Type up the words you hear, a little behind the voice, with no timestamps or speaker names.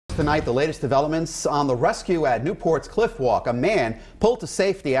tonight, the latest developments on the rescue at Newport's Cliff Walk. A man pulled to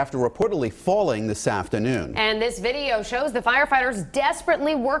safety after reportedly falling this afternoon. And this video shows the firefighters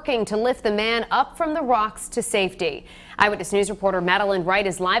desperately working to lift the man up from the rocks to safety. Eyewitness News reporter Madeline Wright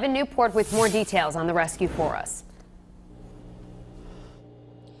is live in Newport with more details on the rescue for us.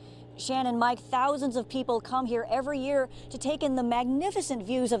 Shannon, Mike, thousands of people come here every year to take in the magnificent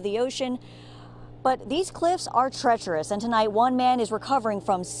views of the ocean. But these cliffs are treacherous, and tonight one man is recovering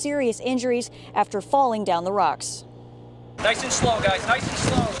from serious injuries after falling down the rocks. Nice and slow, guys, nice and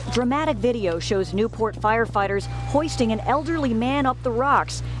slow. Dramatic video shows Newport firefighters hoisting an elderly man up the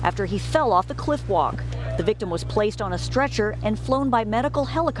rocks after he fell off the cliff walk. The victim was placed on a stretcher and flown by medical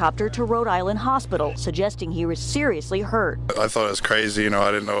helicopter to Rhode Island Hospital, suggesting he was seriously hurt. I thought it was crazy,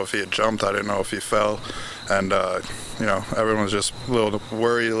 I didn't know if he had jumped, I didn't know if he fell, and everyone was just a little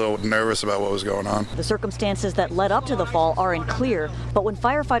worried, a little nervous about what was going on. The circumstances that led up to the fall aren't clear, but when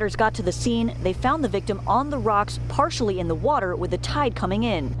firefighters got to the scene, they found the victim on the rocks, partially in the water with the tide coming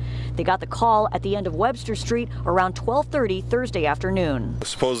in. They got the call at the end of Webster Street around 12:30 Thursday afternoon.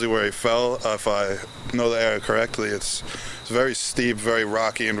 Supposedly where he fell, if I know the area correctly, it's very steep, very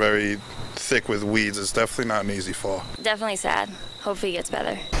rocky, and very thick with weeds. It's definitely not an easy fall. Definitely sad. Hopefully he gets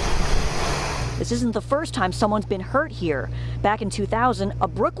better. This isn't the first time someone's been hurt here. Back in 2000, a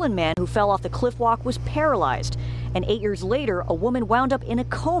Brooklyn man who fell off the cliff walk was paralyzed. And 8 years later, a woman wound up in a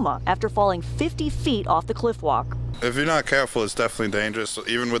coma after falling 50 feet off the cliff walk. If you're not careful, it's definitely dangerous.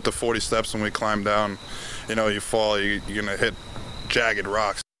 Even with the 40 steps when we climb down, you fall, you're going to hit jagged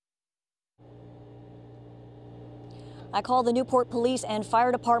rocks. I called the Newport Police and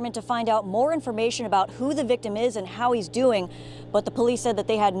Fire Department to find out more information about who the victim is and how he's doing, but the police said that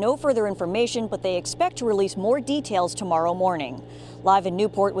they had no further information, but they expect to release more details tomorrow morning. Live in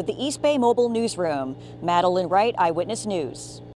Newport with the East Bay Mobile Newsroom, Madeline Wright, Eyewitness News.